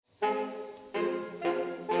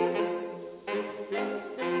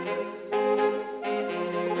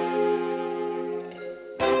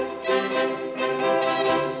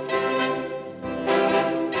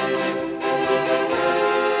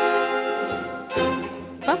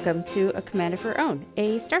Welcome to A Command of Her Own,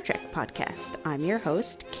 a Star Trek podcast. I'm your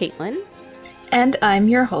host, Caitlin. And I'm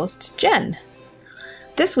your host, Jen.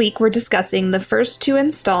 This week we're discussing the first two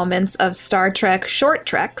installments of Star Trek short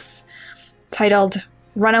treks, titled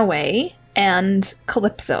Runaway and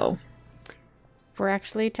Calypso. We're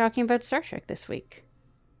actually talking about Star Trek this week.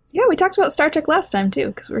 Yeah, we talked about Star Trek last time, too,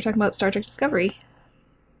 because we were talking about Star Trek Discovery.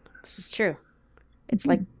 This is true. It's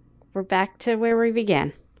like we're back to where we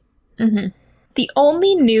began. Mm-hmm. The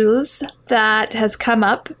only news that has come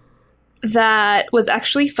up that was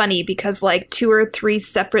actually funny because like 2 or 3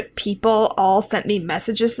 separate people all sent me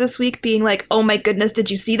messages this week being like, oh my goodness, did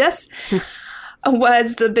you see this?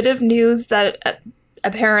 Was the bit of news that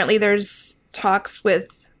apparently there's talks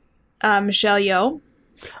with Michelle Yeoh.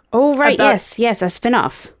 Oh, right. Yes, a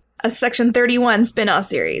spinoff. A Section 31 spinoff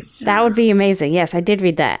series. That would be amazing. Yes, I did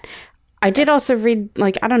read that. I did also read,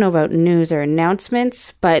 I don't know about news or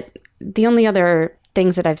announcements, but the only other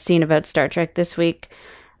things that I've seen about Star Trek this week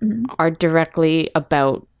are directly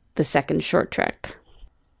about the second short trek.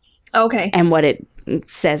 Okay. And what it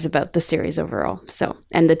says about the series overall. So,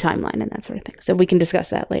 and the timeline and that sort of thing. So we can discuss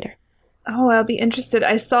that later. Oh, I'll be interested.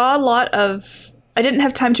 I saw a lot of... I didn't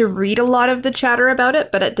have time to read a lot of the chatter about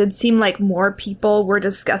it, but it did seem like more people were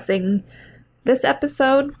discussing this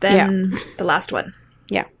episode than the last one.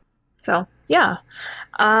 Yeah. So, yeah.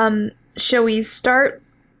 Shall we start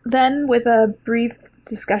then with a brief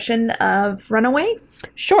discussion of Runaway?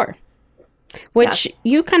 Sure. Which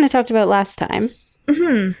you kind of talked about last time.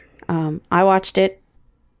 Mm-hmm. I watched it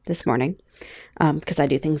this morning because I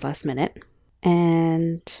do things last minute.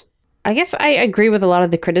 And I guess I agree with a lot of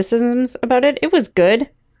the criticisms about it. It was good,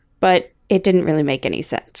 but it didn't really make any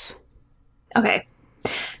sense. Okay.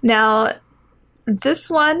 Now, this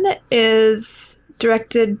one is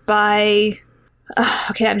directed by...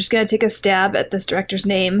 okay, I'm just going to take a stab at this director's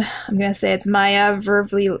name. I'm going to say it's Maya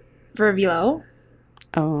Vervilo.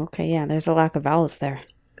 Oh, okay. Yeah, there's a lack of vowels there.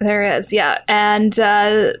 There is, yeah. And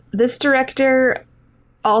this director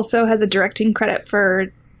also has a directing credit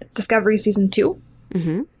for Discovery Season 2.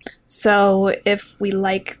 Mm-hmm. So if we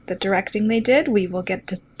like the directing they did, we will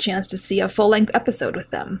get a chance to see a full-length episode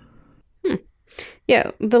with them.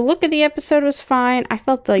 Yeah, the look of the episode was fine. I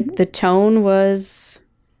felt like the tone was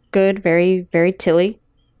good, very, very Tilly.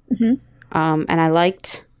 Mm-hmm. And I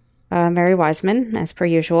liked Mary Wiseman, as per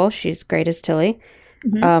usual. She's great as Tilly.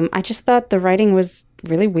 Mm-hmm. I just thought the writing was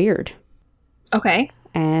really weird. Okay.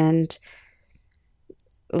 And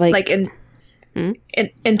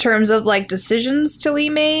in terms of like decisions Tilly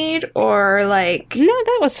made, or like no,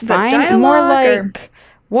 that was fine. Dialogue, more like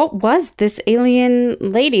what was this alien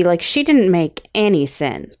lady? Like she didn't make any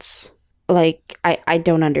sense. Like I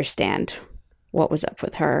don't understand what was up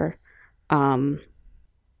with her.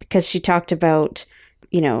 Because she talked about,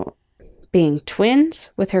 being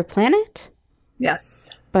twins with her planet.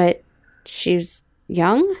 Yes. But she was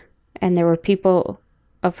young and there were people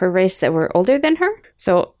of her race that were older than her.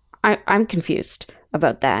 So I'm confused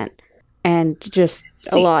about that. And just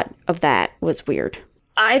a lot of that was weird.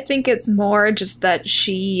 I think it's more just that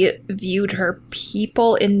she viewed her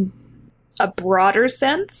people in a broader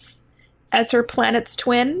sense as her planet's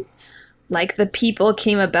twin. Like the people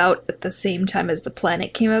came about at the same time as the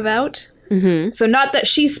planet came about. Mm-hmm. So not that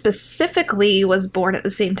she specifically was born at the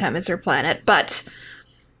same time as her planet, but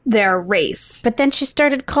their race. But then she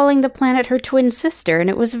started calling the planet her twin sister, and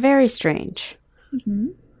it was very strange. Mm-hmm.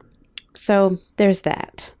 So there's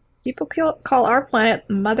that. People call our planet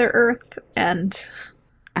Mother Earth, and...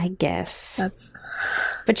 I guess. That's...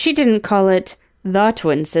 But she didn't call it the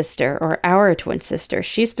twin sister or our twin sister.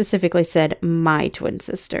 She specifically said my twin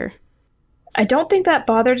sister. I don't think that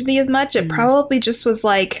bothered me as much. It probably just was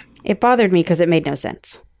like... It bothered me because it made no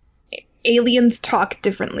sense. Aliens talk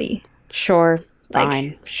differently. Sure.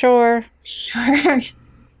 Fine. Sure. Sure.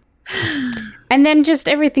 And then just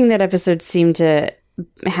everything that episode seemed to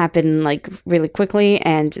happen like really quickly,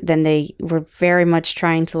 and then they were very much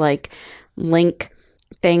trying to like link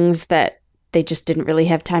things that they just didn't really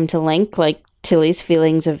have time to link, like Tilly's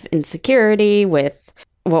feelings of insecurity with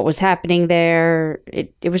what was happening there.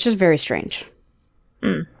 It was just very strange.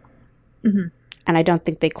 Mm-hmm. And I don't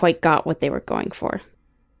think they quite got what they were going for.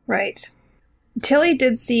 Right. Tilly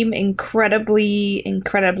did seem incredibly,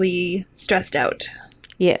 incredibly stressed out.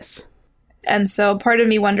 Yes. And so part of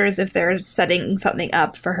me wonders if they're setting something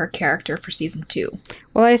up for her character for season 2.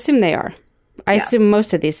 Well, I assume they are. I assume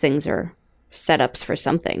most of these things are setups for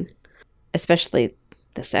something. Especially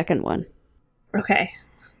the second one. Okay.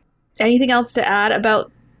 Anything else to add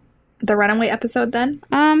about the Runaway episode then?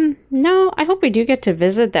 No, I hope we do get to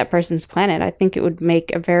visit that person's planet. I think it would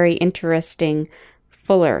make a very interesting,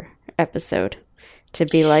 fuller episode. to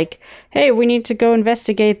be like, hey, we need to go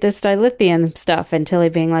investigate this dilithium stuff, and Tilly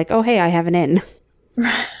being like, oh, hey, I have an in.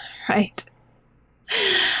 Right.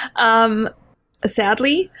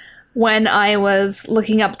 Sadly, when I was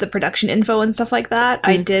looking up the production info and stuff like that,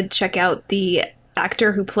 I did check out the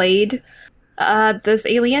actor who played this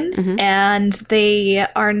alien, and they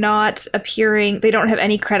are not appearing. They don't have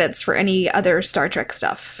any credits for any other Star Trek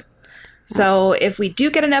stuff. So if we do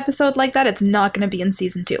get an episode like that, it's not going to be in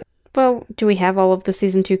season 2. Well, do we have all of the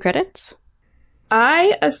season 2 credits?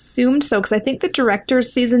 I assumed so, because I think the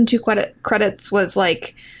director's season 2 credits was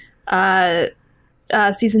like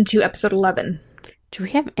season 2, episode 11. Do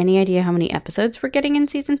we have any idea how many episodes we're getting in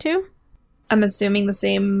season 2? I'm assuming the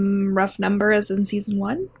same rough number as in season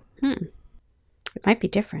 1. It might be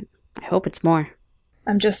different. I hope it's more.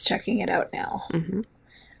 I'm just checking it out now.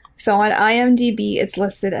 So on IMDb, it's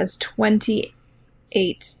listed as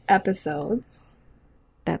 28 episodes.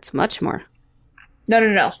 That's much more.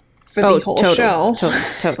 No. For the whole show.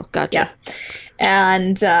 Total. Gotcha. Yeah.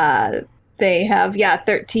 And they have,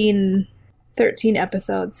 13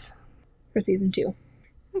 episodes for season 2.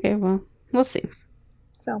 Okay, well, we'll see.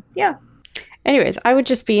 So, yeah. Anyways, I would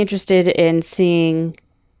just be interested in seeing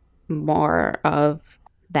more of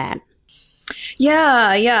that.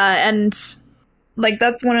 Yeah. And, like,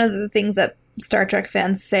 that's one of the things that Star Trek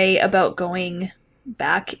fans say about going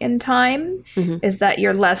back in time, is that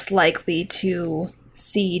you're less likely to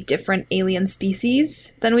see different alien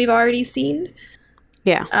species than we've already seen.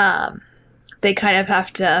 Yeah. They kind of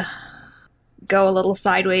have to go a little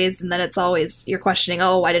sideways, and then it's always you're questioning,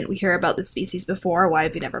 oh, why didn't we hear about this species before? Why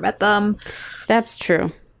have you never met them? That's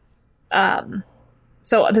true.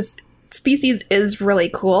 So this species is really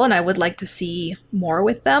cool, and I would like to see more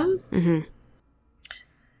with them.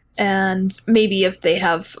 And maybe if they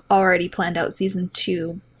have already planned out season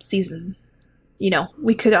 2,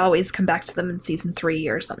 we could always come back to them in season 3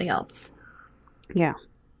 or something else. Yeah.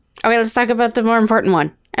 Okay, let's talk about the more important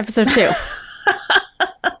one. Episode 2.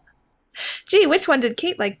 Gee, which one did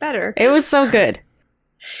Kate like better? It was so good.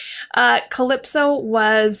 Calypso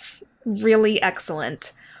was really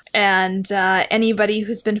excellent. And anybody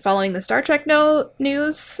who's been following the Star Trek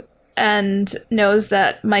news and knows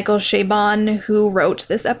that Michael Chabon, who wrote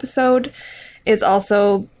this episode, is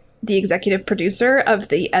also the executive producer of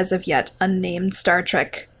the as of yet unnamed Star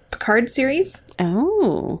Trek Picard series.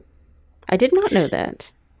 Oh, I did not know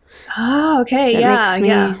that. Oh, okay. That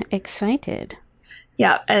makes me excited.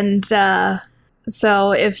 Yeah, and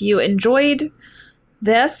so if you enjoyed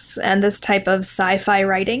this and this type of sci-fi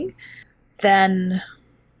writing, then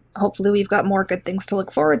hopefully we've got more good things to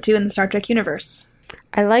look forward to in the Star Trek universe.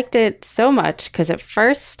 I liked it so much because at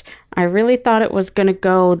first I really thought it was going to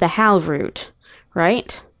go the Hal route,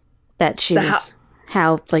 right? That she was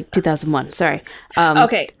Hal, like 2001, sorry.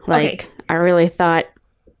 Okay. I really thought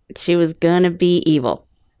she was going to be evil.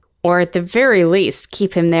 Or at the very least,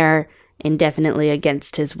 keep him there indefinitely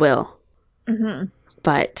against his will.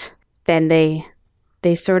 But then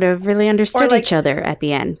they sort of really understood each other at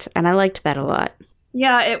the end, and I liked that a lot.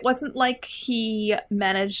 Yeah, it wasn't like he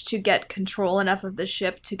managed to get control enough of the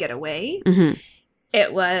ship to get away.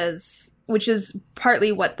 It was, which is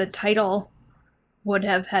partly what the title would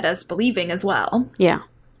have had us believing as well. Yeah.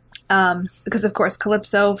 Because, of course,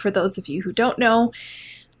 Calypso, for those of you who don't know,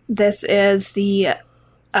 this is the...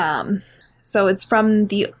 so it's from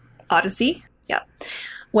the Odyssey. Yeah.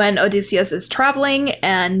 When Odysseus is traveling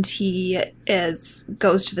and he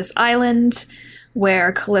goes to this island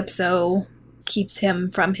where Calypso keeps him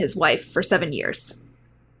from his wife for 7 years.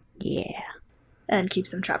 Yeah. And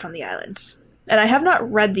keeps him trapped on the island. And I have not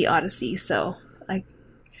read the Odyssey,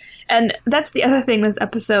 and that's the other thing, this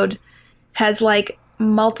episode has like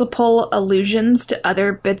multiple allusions to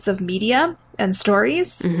other bits of media and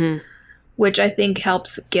stories, which I think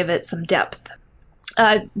helps give it some depth.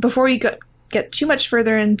 Before we get too much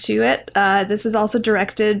further into it, this is also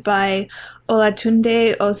directed by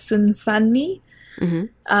Olatunde Osunsanmi,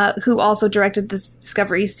 who also directed the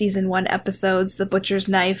Discovery Season 1 episodes, The Butcher's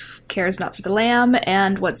Knife, Cares Not for the Lamb,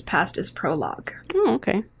 and What's Past is Prologue. Oh,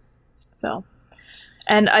 okay. So,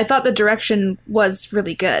 and I thought the direction was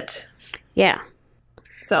really good. Yeah.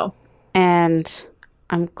 So. And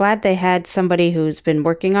I'm glad they had somebody who's been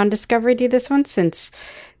working on Discovery do this one, since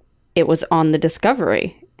it was on the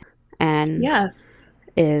Discovery. And yes,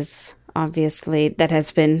 is obviously, that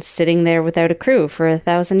has been sitting there without a crew for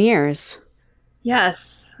 1,000 years.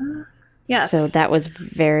 Yes. Yes. So that was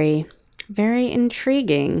very, very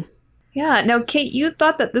intriguing. Yeah. Now, Kate, you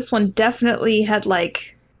thought that this one definitely had,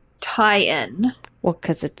 like, tie-in. Well,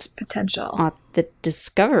 because it's potential. on the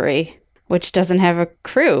Discovery, which doesn't have a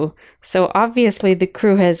crew. So obviously the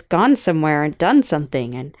crew has gone somewhere and done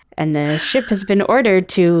something, and the ship has been ordered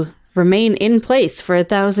to remain in place for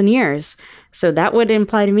 1,000 years. So that would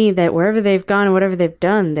imply to me that wherever they've gone and whatever they've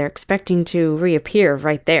done, they're expecting to reappear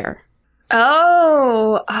right there.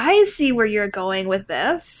 Oh, I see where you're going with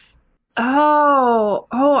this. Oh,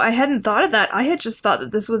 I hadn't thought of that. I had just thought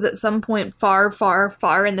that this was at some point far, far,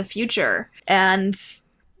 far in the future. And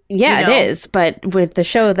yeah, it is. But with the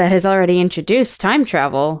show that has already introduced time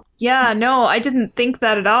travel. Yeah, no, I didn't think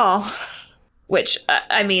that at all. Which,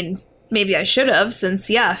 I mean, maybe I should have, since,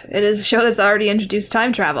 yeah, it is a show that's already introduced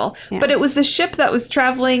time travel. Yeah. But it was the ship that was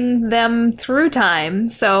traveling them through time,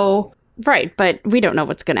 so... Right, but we don't know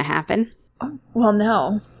what's going to happen. Well,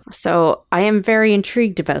 no. So I am very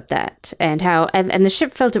intrigued about that, and how... And the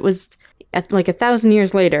ship felt it was, like 1,000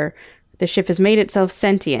 years later, the ship has made itself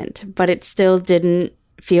sentient, but it still didn't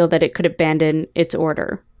feel that it could abandon its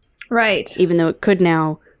order. Right. Even though it could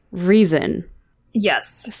now reason.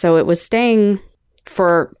 Yes. So it was staying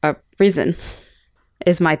for a reason,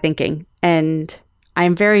 is my thinking. And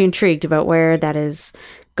I'm very intrigued about where that is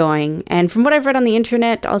going. And from what I've read on the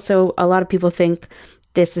internet, also, a lot of people think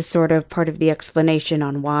this is sort of part of the explanation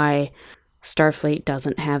on why Starfleet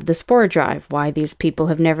doesn't have the spore drive, why these people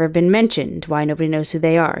have never been mentioned, why nobody knows who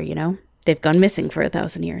they are, you know? They've gone missing for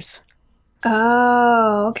 1,000 years.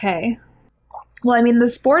 Oh, okay. Well, I mean, the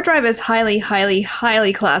spore drive is highly, highly,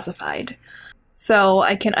 highly classified. So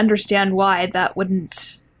I can understand why that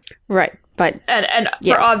wouldn't... Right, but... And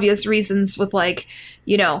yeah. For obvious reasons with, like,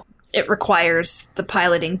 you know, it requires the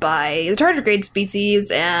piloting by the tardigrade species,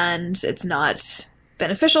 and it's not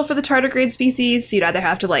beneficial for the tardigrade species, so you'd either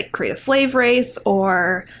have to, like, create a slave race,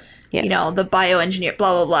 or, yes, you know, the bioengineer,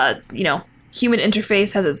 blah, blah, blah, you know, human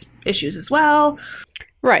interface has its issues as well.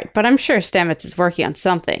 Right, but I'm sure Stamets is working on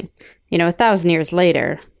something. You know, 1,000 years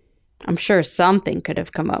later, I'm sure something could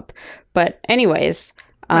have come up. But anyways,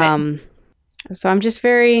 right. So I'm just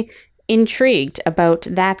very intrigued about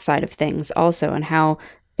that side of things also, and how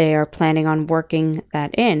they are planning on working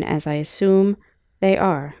that in, as I assume they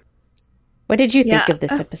are. What did you think of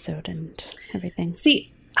this episode and everything?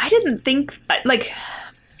 See, I didn't think... Like,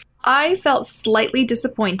 I felt slightly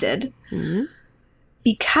disappointed. Mm-hmm.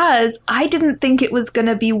 Because I didn't think it was going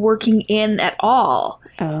to be working in at all.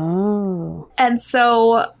 Oh. And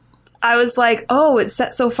so I was like, oh, it's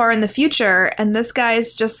set so far in the future, and this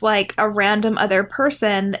guy's just like a random other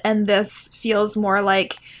person, and this feels more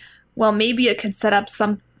like, well, maybe it could set up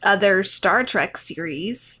some other Star Trek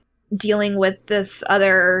series dealing with this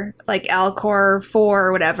other, like, Alcor 4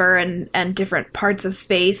 or whatever, and different parts of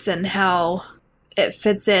space, and how it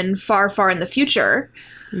fits in far, far in the future.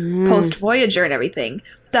 Post Voyager and everything.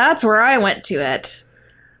 That's where I went to it.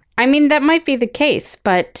 I mean, that might be the case,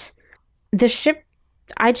 but the ship,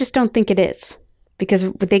 I just don't think it is. Because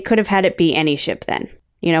they could have had it be any ship then.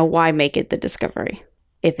 You know, why make it the Discovery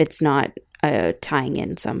if it's not tying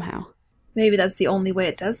in somehow? Maybe that's the only way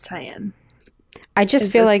it does tie in. I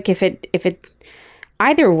just feel like if it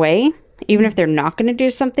either way, even if they're not going to do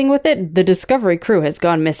something with it, the Discovery crew has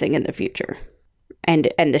gone missing in the future. And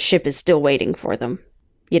the ship is still waiting for them.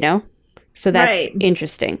 You know? So that's right.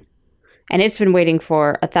 Interesting. And it's been waiting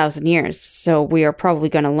for 1,000 years, so we are probably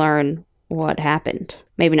going to learn what happened.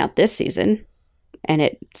 Maybe not this season.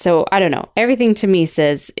 So I don't know. Everything to me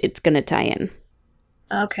says it's going to tie in.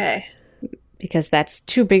 Okay. Because that's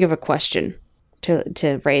too big of a question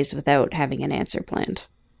to raise without having an answer planned.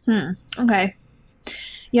 Okay.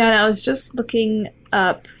 Yeah, and I was just looking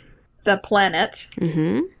up the planet.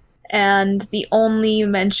 Mm-hmm. And the only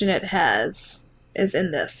mention it has is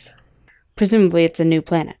in this. Presumably it's a new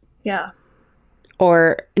planet. Yeah.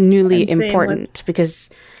 Or newly important, because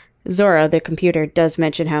Zora, the computer, does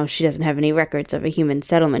mention how she doesn't have any records of a human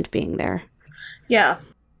settlement being there. Yeah.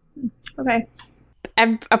 Okay.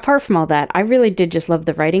 Apart from all that, I really did just love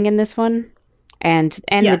the writing in this one. And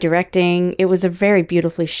the directing. It was a very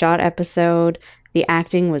beautifully shot episode. The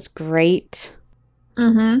acting was great.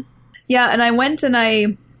 Mm-hmm. Yeah, and I went and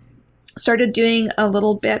I started doing a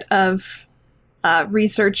little bit of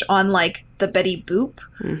research on, like, the Betty Boop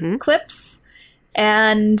clips,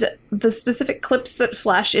 and the specific clips that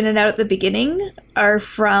flash in and out at the beginning are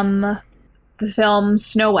from the film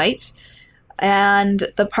Snow White,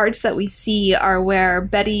 and the parts that we see are where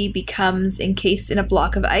Betty becomes encased in a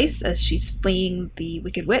block of ice as she's fleeing the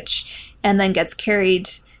Wicked Witch, and then gets carried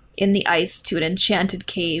in the ice to an enchanted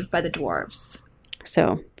cave by the dwarves.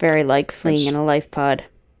 So, very like fleeing in a life pod.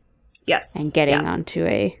 Yes. And getting onto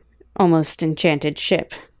a almost enchanted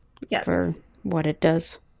ship. Yes. For what it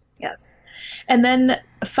does. Yes. And then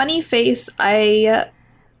Funny Face, I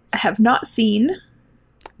have not seen.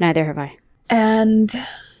 Neither have I. And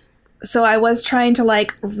so I was trying to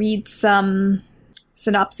like read some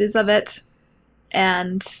synopses of it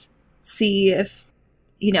and see if,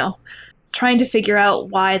 trying to figure out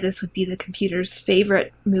why this would be the computer's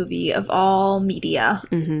favorite movie of all media.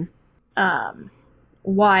 Mm-hmm.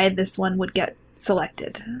 Why this one would get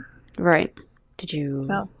selected. Right. Did you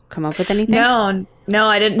come up with anything? No,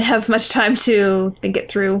 I didn't have much time to think it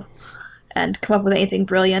through and come up with anything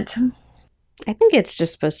brilliant. I think it's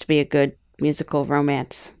just supposed to be a good musical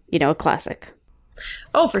romance, a classic.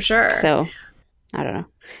 Oh, for sure. So, I don't know.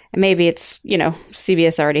 And maybe it's,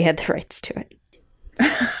 CBS already had the rights to it.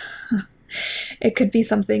 It could be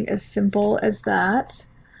something as simple as that.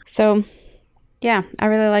 So, yeah, I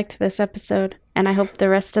really liked this episode, and I hope the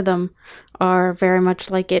rest of them are very much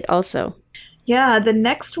like it also. Yeah, the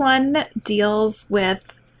next one deals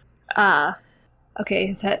with, okay,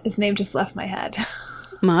 his name just left my head.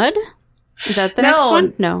 Mud? Is that the next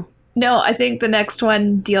one? No, I think the next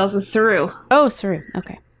one deals with Saru. Oh, Saru,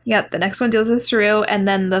 okay. Yeah, the next one deals with Saru, and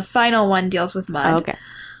then the final one deals with Mud. Oh, okay.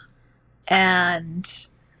 And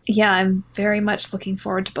yeah, I'm very much looking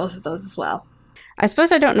forward to both of those as well. I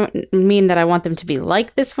suppose I don't mean that I want them to be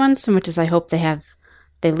like this one so much as I hope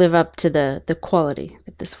they live up to the quality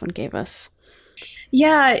that this one gave us.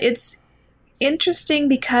 Yeah, it's interesting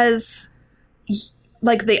because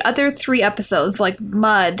like the other 3 episodes, like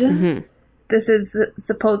Mud, mm-hmm. This is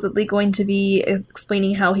supposedly going to be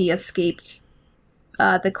explaining how he escaped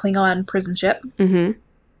the Klingon prison ship. Mm-hmm.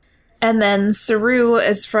 And then Saru,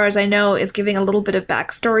 as far as I know, is giving a little bit of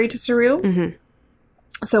backstory to Saru.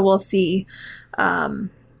 Mm-hmm. So we'll see a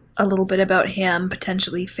little bit about him,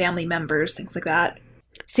 potentially family members, things like that.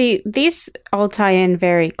 See, these all tie in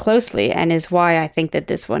very closely and is why I think that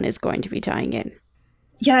this one is going to be tying in.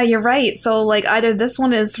 Yeah, you're right. So, like, either this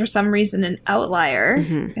one is for some reason an outlier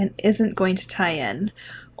mm-hmm. and isn't going to tie in,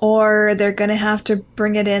 or they're going to have to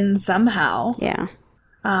bring it in somehow. Yeah.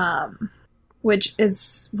 Which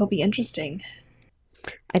will be interesting.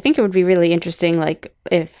 I think it would be really interesting, like,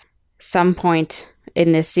 if some point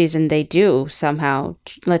in this season they do somehow,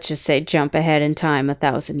 let's just say, jump ahead in time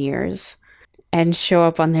 1,000 years and show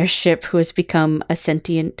up on their ship who has become a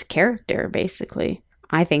sentient character, basically.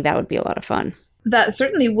 I think that would be a lot of fun. That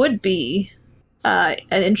certainly would be an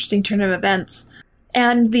interesting turn of events.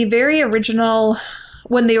 And the very original,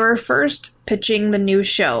 when they were first pitching the new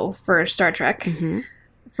show for Star Trek, mm-hmm.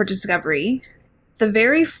 for Discovery, the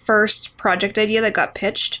very first project idea that got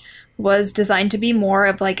pitched was designed to be more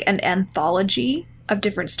of like an anthology of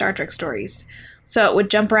different Star Trek stories. So it would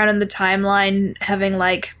jump around in the timeline, having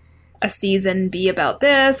like a season be about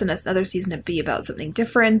this and another season to be about something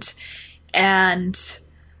different. And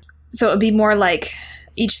so it would be more like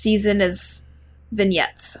each season is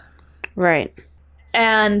vignettes. Right.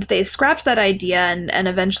 And they scrapped that idea and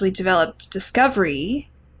eventually developed Discovery.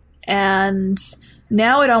 And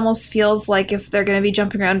now it almost feels like if they're going to be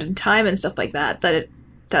jumping around in time and stuff like that, that it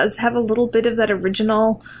does have a little bit of that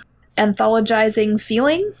original anthologizing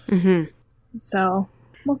feeling. Mm-hmm. So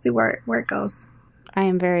we'll see where it goes. I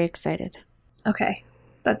am very excited. Okay,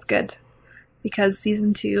 that's good. Because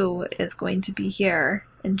season 2 is going to be here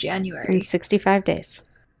in January. In 65 days.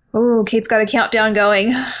 Oh, Kate's got a countdown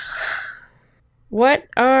going. What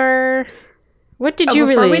did you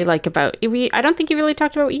really like about... I don't think you really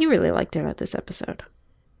talked about what you really liked about this episode.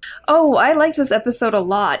 Oh, I liked this episode a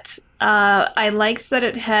lot. I liked that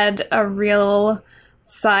it had a real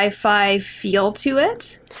sci-fi feel to it.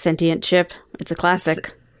 Sentient ship. It's a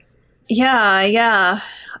classic. Yeah.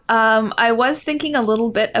 I was thinking a little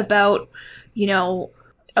bit about,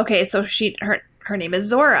 okay, so her name is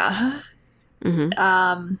Zora.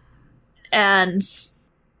 Mm-hmm. And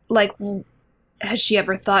like, has she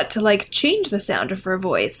ever thought to like change the sound of her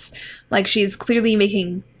voice? Like, she's clearly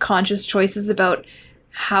making conscious choices about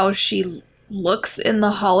how she looks in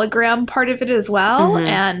the hologram part of it as well. Mm-hmm.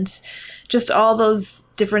 And just all those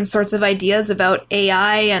different sorts of ideas about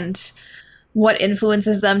AI and what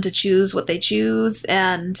influences them to choose what they choose.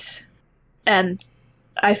 And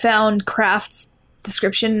I found Kraft's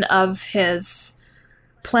description of his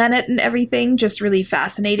planet and everything just really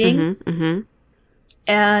fascinating. Mm-hmm, mm-hmm.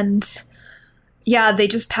 And yeah, they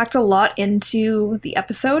just packed a lot into the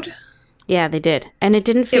episode. Yeah, they did. And it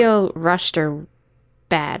didn't feel rushed or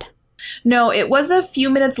bad. No, it was a few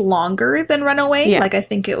minutes longer than Runaway. Yeah. Like, I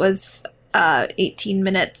think it was 18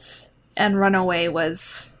 minutes and Runaway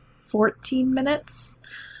was 14 minutes.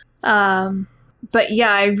 But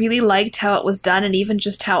yeah, I really liked how it was done, and even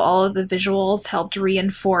just how all of the visuals helped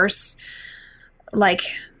reinforce, like,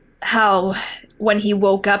 how when he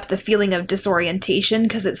woke up, the feeling of disorientation,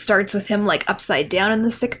 because it starts with him like upside down in the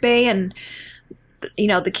sick bay, and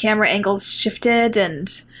the camera angles shifted, and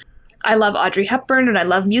I love Audrey Hepburn and I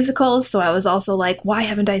love musicals, so I was also like, why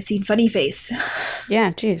haven't I seen Funny Face?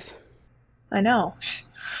 Yeah, jeez. I know.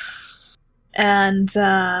 And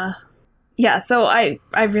yeah, so I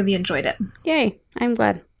really enjoyed it. Yay, I'm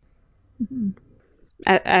glad. Mm-hmm.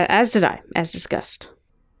 As did I, as discussed.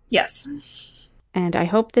 Yes. And I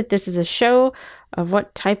hope that this is a show of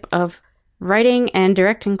what type of writing and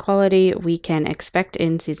directing quality we can expect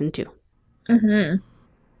in season 2. Mm-hmm.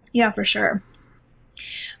 Yeah, for sure.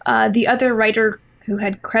 The other writer who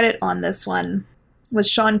had credit on this one was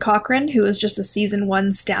Sean Cochran, who was just a season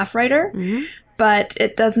 1 staff writer. Mm-hmm. But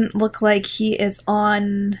it doesn't look like he is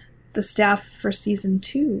on the staff for season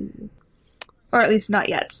 2. Or at least not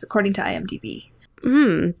yet, according to IMDb.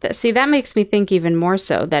 See, that makes me think even more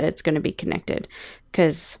so that it's going to be connected.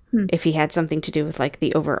 Because if he had something to do with like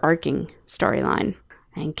the overarching storyline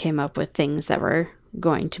and came up with things that were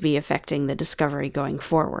going to be affecting the Discovery going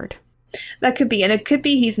forward. That could be. And it could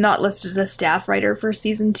be he's not listed as a staff writer for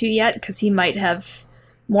season 2 yet, because he might have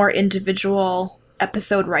more individual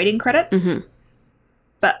episode writing credits. Mm-hmm.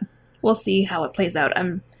 But we'll see how it plays out.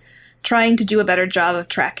 I'm trying to do a better job of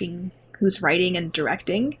tracking who's writing and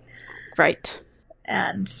directing. Right.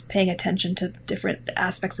 And paying attention to different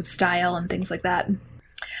aspects of style and things like that.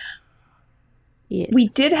 Yeah. We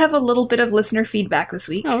did have a little bit of listener feedback this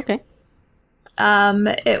week. Oh, okay.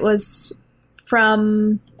 It was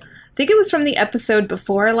from... I think it was from the episode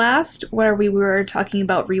before last, where we were talking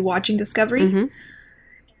about rewatching Discovery. Mm-hmm.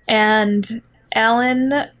 And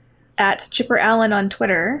Alan, at Chipper Allen on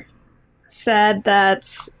Twitter, said that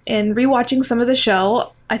in rewatching some of the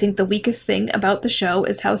show, I think the weakest thing about the show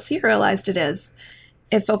is how serialized it is.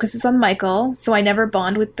 It focuses on Michael, so I never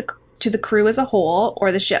bond to the crew as a whole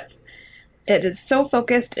or the ship. It is so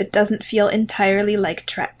focused, it doesn't feel entirely like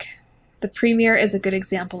Trek. The premiere is a good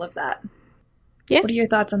example of that. Yeah. What are your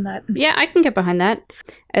thoughts on that? Yeah, I can get behind that.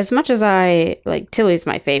 As much as Tilly's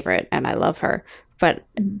my favorite and I love her, but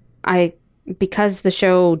because the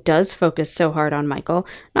show does focus so hard on Michael,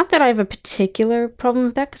 not that I have a particular problem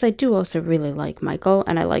with that, because I do also really like Michael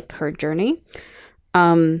and I like her journey.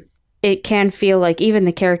 It can feel like even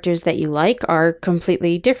the characters that you like are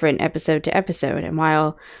completely different episode to episode. And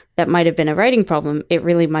while that might have been a writing problem, it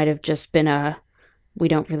really might have just been we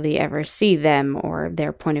don't really ever see them or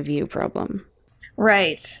their point of view problem.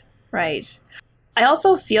 Right. I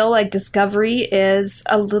also feel like Discovery is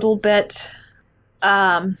a little bit...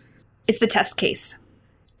 it's the test case.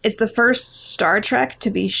 It's the first Star Trek to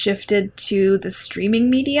be shifted to the streaming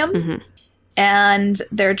medium. Mm-hmm. And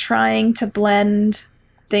they're trying to blend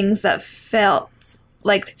things that felt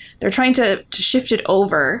like they're trying to shift it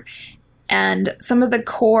over. And some of the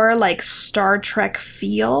core Star Trek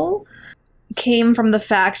feel came from the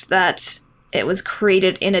fact that it was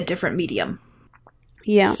created in a different medium.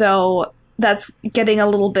 Yeah. So that's getting a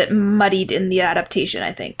little bit muddied in the adaptation,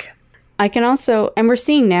 I think. I can also, and we're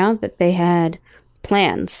seeing now that they had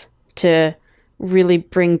plans to really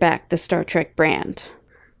bring back the Star Trek brand,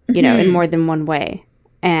 in more than one way.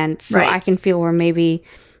 And so I can feel where maybe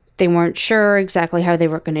they weren't sure exactly how they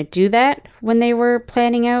were going to do that when they were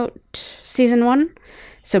planning out season 1.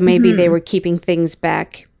 So maybe they were keeping things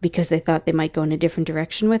back because they thought they might go in a different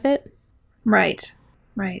direction with it. Right.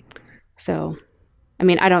 So, I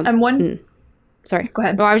mean, I don't... Sorry. Go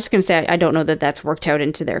ahead. Well, I was just going to say, I don't know that that's worked out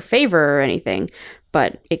into their favor or anything,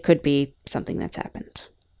 but it could be something that's happened.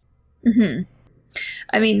 Mm-hmm.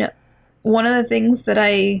 I mean, one of the things that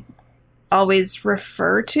I always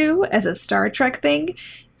refer to as a Star Trek thing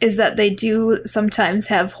is that they do sometimes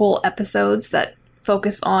have whole episodes that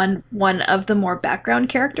focus on one of the more background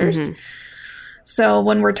characters. Mm-hmm. So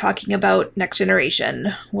when we're talking about Next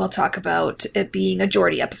Generation, we'll talk about it being a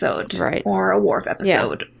Geordi episode, right, or a Worf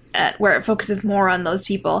episode, where it focuses more on those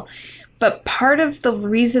people. But part of the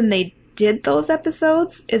reason they did those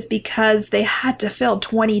episodes is because they had to fill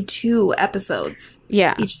 22 episodes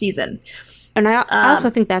each season. And I also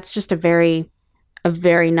think that's just a very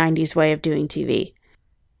 90s way of doing TV.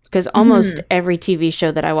 Because almost every TV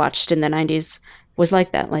show that I watched in the 90s was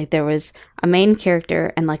like that. Like, there was a main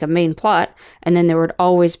character and a main plot, and then there would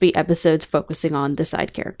always be episodes focusing on the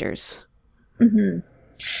side characters. Mm-hmm.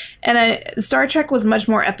 And Star Trek was much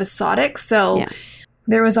more episodic, so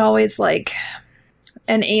there was always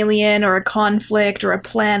an alien or a conflict or a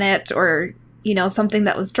planet or something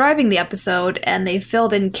that was driving the episode, and they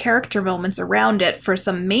filled in character moments around it for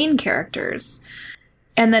some main characters.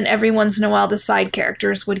 And then every once in a while, the side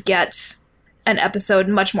characters would get an episode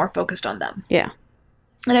much more focused on them. Yeah.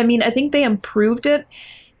 And I mean, I think they improved it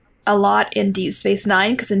a lot in Deep Space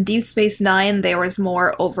Nine, because in Deep Space Nine, there was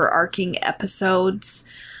more overarching episodes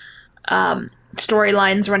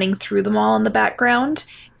storylines running through them all in the background,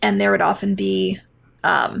 and there would often be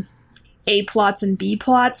A plots and B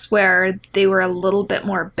plots where they were a little bit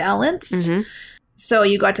more balanced. Mm-hmm. So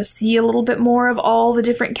you got to see a little bit more of all the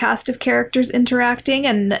different cast of characters interacting,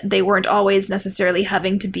 and they weren't always necessarily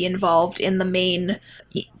having to be involved in the main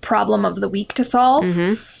problem of the week to solve.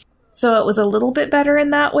 Mm-hmm. So it was a little bit better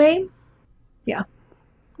in that way. Yeah.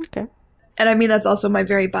 Okay. And I mean, that's also my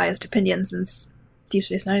very biased opinion, since Deep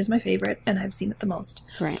Space Nine is my favorite and I've seen it the most.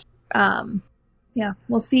 Right. Yeah,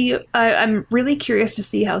 we'll see. I'm really curious to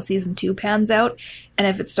see how season 2 pans out, and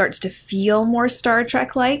if it starts to feel more Star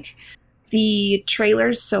Trek-like. The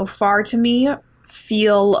trailers so far to me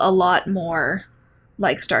feel a lot more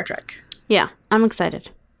like Star Trek. Yeah, I'm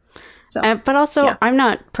excited. So, But also, yeah. I'm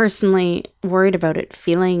not personally worried about it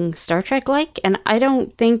feeling Star Trek-like, and I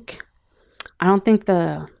don't think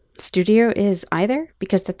the studio is either,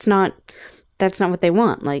 because that's not what they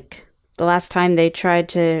want. Like, the last time they tried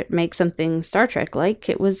to make something Star Trek-like,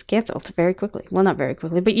 it was canceled very quickly. Well, not very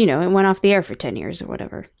quickly, but, it went off the air for 10 years or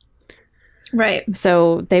whatever. Right.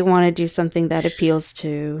 So they want to do something that appeals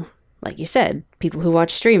to, like you said, people who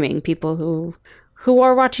watch streaming, people who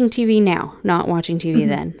are watching TV now, not watching TV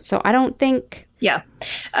then. So I don't think... Yeah.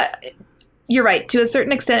 You're right. To a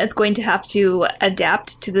certain extent, it's going to have to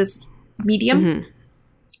adapt to this medium. Mm-hmm.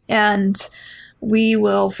 And we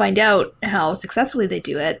will find out how successfully they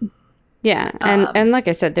do it. Yeah, and like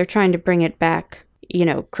I said, they're trying to bring it back,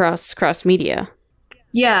 cross media.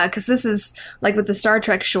 Yeah, because this is, like with the Star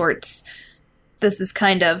Trek shorts, this is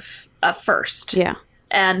kind of a first. Yeah.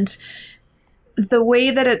 And the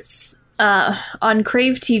way that it's on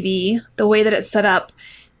Crave TV, the way that it's set up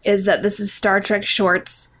is that this is Star Trek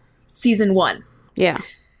shorts season 1. Yeah.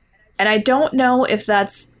 And I don't know if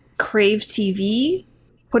that's Crave TV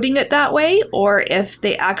putting it that way, or if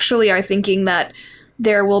they actually are thinking that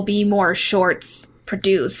there will be more shorts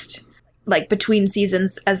produced, like between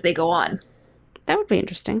seasons as they go on. That would be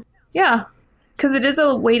interesting. Yeah, because it is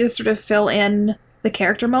a way to sort of fill in the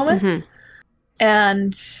character moments. Mm-hmm.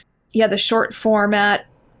 And yeah, the short format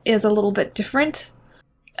is a little bit different.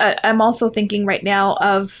 I'm also thinking right now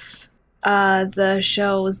of the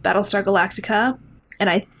shows Battlestar Galactica, and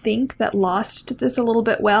I think that Lost did this a little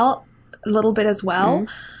bit as well,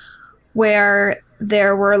 where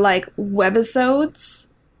there were like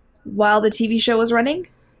webisodes while the TV show was running.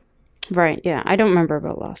 Right, yeah. I don't remember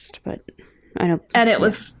about Lost, but I know. And it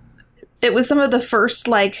was some of the first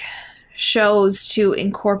like shows to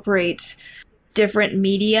incorporate different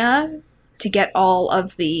media to get all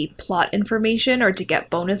of the plot information or to get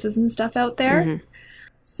bonuses and stuff out there. Mm-hmm.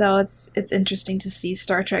 So it's interesting to see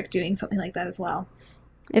Star Trek doing something like that as well.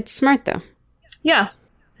 It's smart, though. Yeah.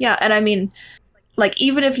 Yeah, and I mean, like,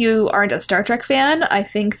 even if you aren't a Star Trek fan, I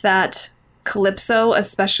think that Calypso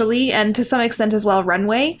especially, and to some extent as well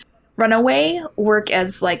Runaway, work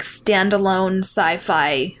as, like, standalone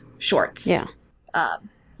sci-fi shorts. Yeah.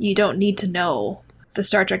 You don't need to know the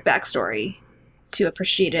Star Trek backstory to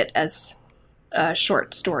appreciate it as a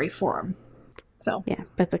short story form. So Yeah,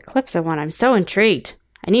 but the Calypso one, I'm so intrigued.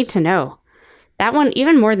 I need to know. That one,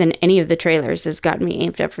 even more than any of the trailers, has gotten me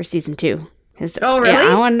amped up for season 2. Oh, really?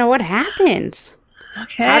 Yeah, I want to know what happens.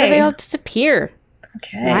 Okay. How do they all disappear?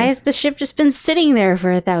 Okay. Why has the ship just been sitting there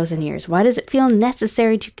for 1,000 years? Why does it feel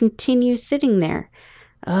necessary to continue sitting there?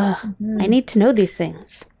 Ugh, I need to know these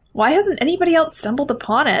things. Why hasn't anybody else stumbled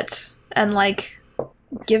upon it and, like,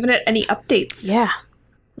 given it any updates? Yeah.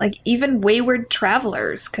 Like, even wayward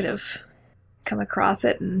travelers could have come across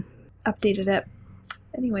it and updated it.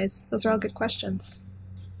 Anyways, those are all good questions.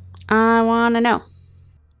 I want to know.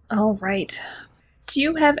 All right. Do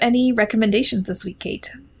you have any recommendations this week,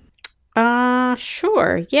 Kate?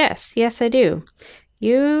 Sure. Yes, I do.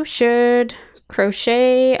 You should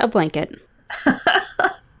crochet a blanket.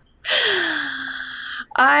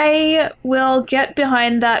 I will get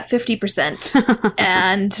behind that 50%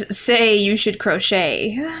 and say you should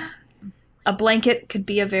crochet. A blanket could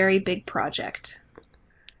be a very big project.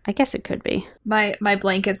 I guess it could be. My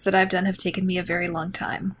blankets that I've done have taken me a very long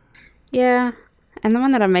time. Yeah, and the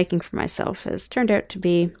one that I'm making for myself has turned out to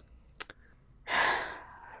be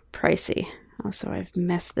pricey. Also, I've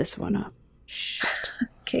messed this one up. Shit.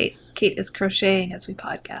 Kate is crocheting as we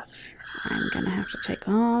podcast. I'm gonna have to take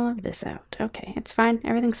all of this out. Okay, it's fine.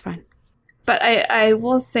 Everything's fine. But I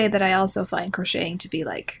will say that I also find crocheting to be,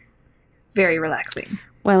 like, very relaxing.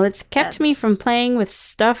 Well, it's kept me from playing with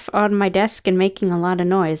stuff on my desk and making a lot of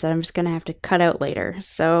noise that I'm just gonna have to cut out later.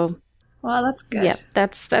 So, Well, that's good. yeah,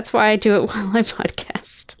 that's why I do it while I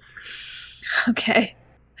podcast. Okay.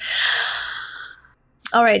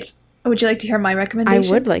 All right. Would you like to hear my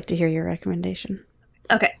recommendation? I would like to hear your recommendation.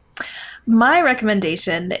 Okay. My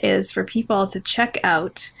recommendation is for people to check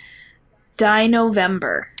out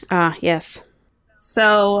Dinovember. Ah, yes.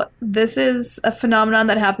 So this is a phenomenon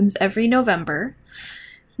that happens every November,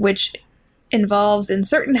 which involves in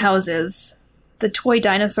certain houses the toy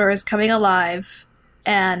dinosaurs coming alive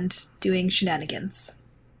and doing shenanigans.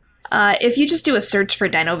 If you just do a search for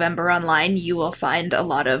Dinovember online, you will find a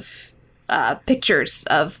lot of pictures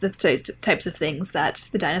of the types of things that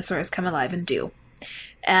the dinosaurs come alive and do.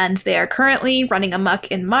 And they are currently running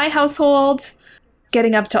amok in my household,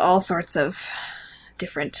 getting up to all sorts of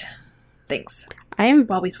different things. I am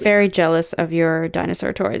while we sleep. very jealous of your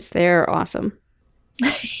dinosaur toys. They're awesome.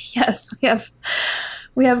 Yes,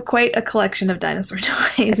 we have quite a collection of dinosaur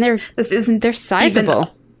toys. And they're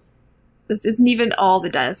sizable. This isn't even all the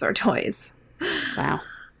dinosaur toys. Wow.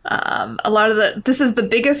 A lot of this is the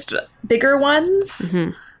bigger ones.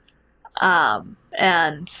 Mm-hmm.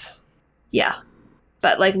 And yeah,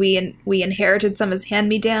 but like we inherited some as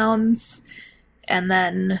hand-me-downs, and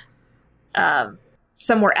then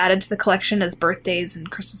some were added to the collection as birthdays and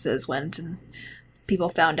Christmases went, and people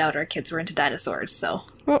found out our kids were into dinosaurs, so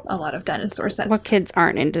a lot of dinosaur sets. What kids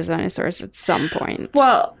aren't into dinosaurs at some point?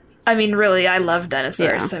 Well, I mean, really, I love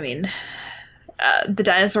dinosaurs. Yeah. I mean, the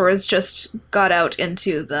dinosaurs just got out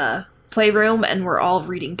into the playroom, and we're all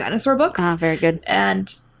reading dinosaur books. Ah, very good.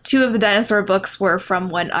 And 2 of the dinosaur books were from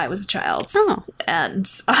when I was a child. Oh. And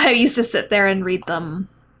I used to sit there and read them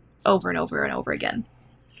over and over and over again.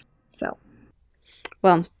 So.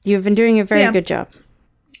 Well, you've been doing a very good job.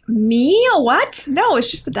 Me? What? No, it's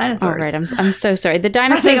just the dinosaurs. Oh, right. I'm so sorry. The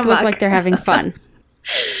dinosaurs look like they're having fun.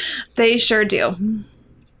 They sure do.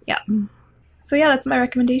 Yeah. So yeah, that's my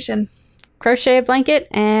recommendation. Crochet a blanket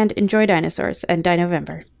and enjoy dinosaurs and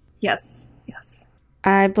Dinovember. Yes.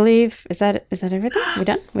 I believe, is that everything? We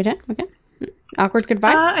done? Okay. Awkward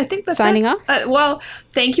goodbye? I think that's Signing it. off? Well,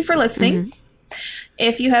 thank you for listening. Mm-hmm.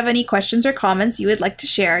 If you have any questions or comments you would like to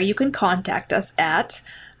share, you can contact us at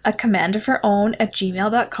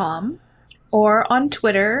aCommanderForOwn@gmail.com, or on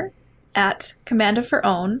Twitter at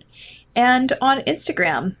CommanderForOwn, and on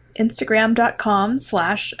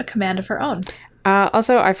Instagram.com/aCommanderForOwn.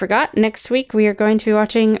 Also, I forgot, next week we are going to be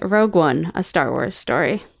watching Rogue One, a Star Wars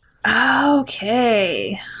story.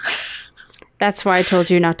 Okay. That's why I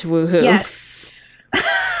told you not to woohoo. Yes.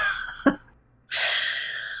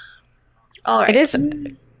 All right. It is,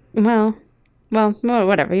 well,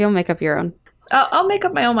 whatever. You'll make up your own. I'll make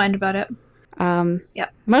up my own mind about it. Yeah.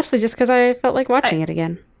 Mostly just because I felt like watching it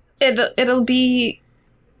again. It'll be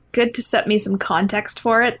good to set me some context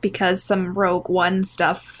for it, because some Rogue One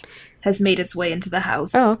stuff has made its way into the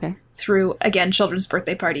house. Oh, okay. Through, again, children's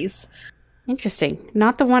birthday parties. Interesting.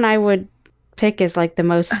 Not the one I would pick as like the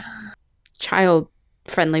most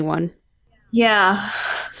child-friendly one. Yeah.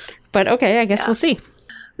 But okay, I guess we'll see.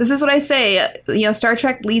 This is what I say. Star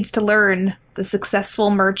Trek leads to learn the successful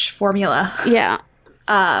merch formula. Yeah.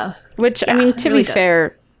 Which, I mean, to be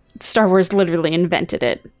fair, Star Wars literally invented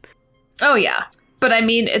it. Oh, yeah. But I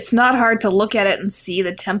mean, it's not hard to look at it and see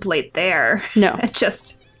the template there. No.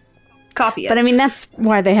 Just copy it. But I mean, that's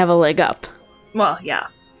why they have a leg up. Well, yeah.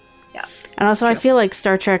 Yeah. And also, I feel like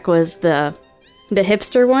Star Trek was the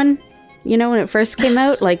hipster one. When it first came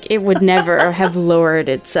out, like, it would never have lowered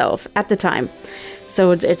itself at the time.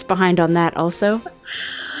 So it's behind on that also.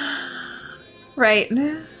 Right.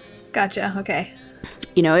 Gotcha. Okay.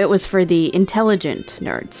 It was for the intelligent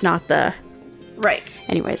nerds, not the... Right.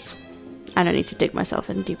 Anyways, I don't need to dig myself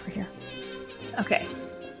in deeper here. Okay.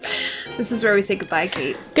 This is where we say goodbye,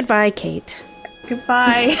 Kate. Goodbye, Kate.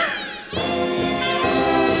 Goodbye.